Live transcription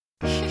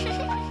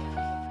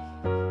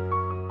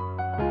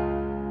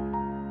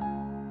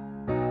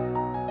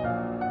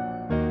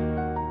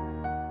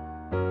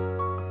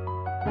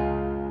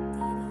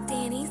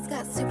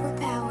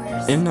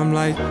And I'm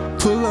like,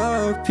 pull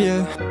up,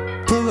 yeah,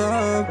 pull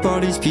up all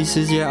these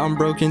pieces, yeah, I'm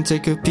broken,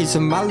 take a piece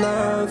of my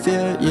love,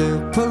 yeah,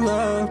 yeah, pull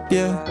up,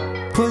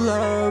 yeah, pull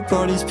up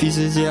all these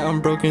pieces, yeah,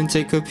 I'm broken,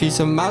 take a piece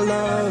of my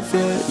love,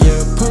 yeah,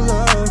 yeah, pull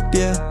up,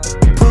 yeah,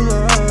 pull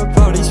up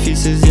all these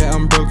pieces, yeah,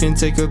 I'm broken,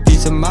 take a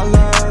piece of my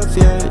love,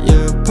 yeah,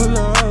 yeah, pull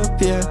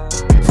up, yeah,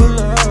 pull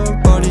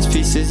up all these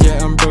pieces,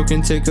 yeah, I'm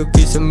broken, take a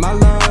piece of my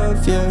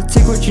love, yeah,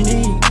 take what you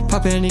need,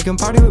 pop in and come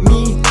party with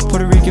me,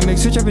 Puerto Rican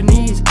mix with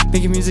Japanese,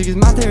 making music is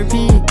my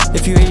therapy,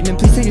 if you hate then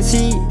please take a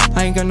seat,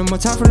 I ain't got no more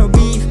time for no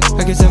beef,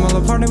 I can send my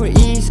little partner with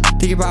ease,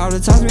 think about all the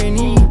times we ain't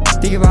need,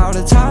 think about all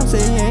the times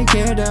they ain't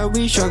care that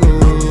we struggle,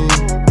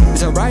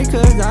 it's alright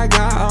cause I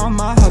got all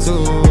my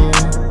hustle,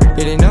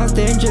 it ain't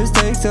nothing, just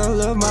takes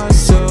all of my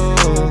soul,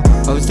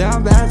 I was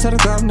down bad to the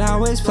club,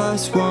 now it's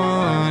 +1,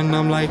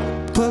 I'm like,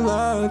 pull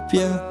up,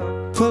 yeah,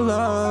 pull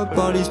up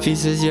all these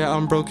pieces, yeah,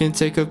 I'm broken,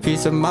 take a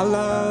piece of my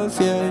love,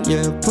 yeah,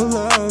 yeah, pull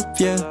up,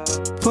 yeah,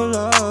 pull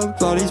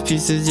up all these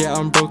pieces, yeah,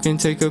 I'm broken,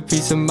 take a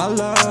piece of my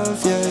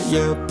love, yeah,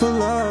 yeah,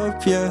 pull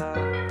up,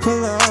 yeah,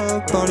 pull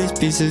up all these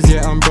pieces,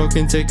 yeah, I'm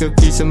broken, take a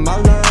piece of my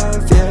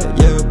love, yeah,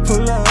 yeah,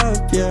 pull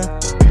up, yeah,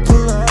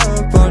 pull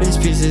up all these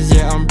pieces,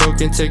 yeah, I'm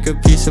broken, take a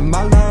piece of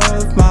my love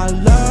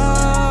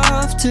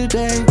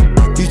today,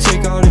 you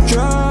take all the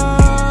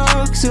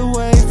drugs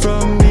away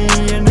from me,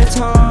 and it's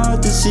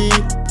hard to see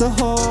the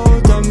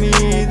hold on me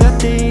that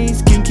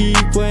things can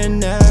keep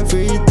when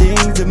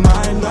everything's in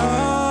my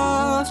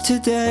love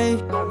today,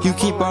 you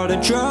keep all the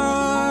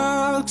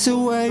drugs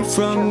away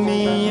from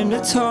me, and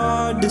it's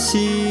hard to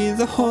see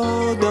the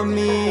hold on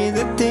me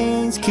that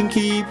things can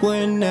keep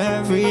when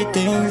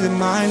everything's in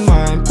my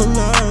mind, pull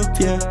up,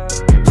 yeah,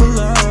 pull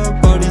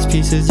up all these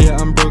pieces, yeah,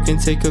 I'm broken,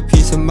 take a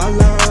piece of my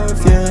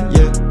love, yeah,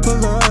 yeah,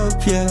 pull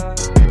up, yeah,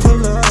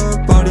 pull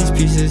up all these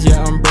pieces,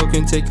 yeah, I'm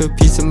broken, take a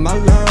piece of my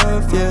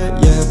love, yeah,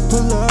 yeah,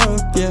 pull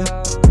up, yeah,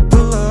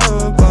 pull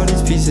up all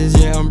these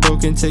pieces, yeah, I'm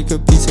broken, take a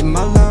piece of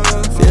my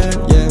love, yeah,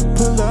 yeah,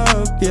 pull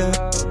up, yeah,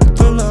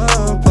 pull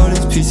up all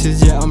these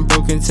pieces, yeah, I'm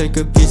broken, take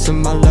a piece of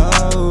my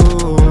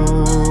love.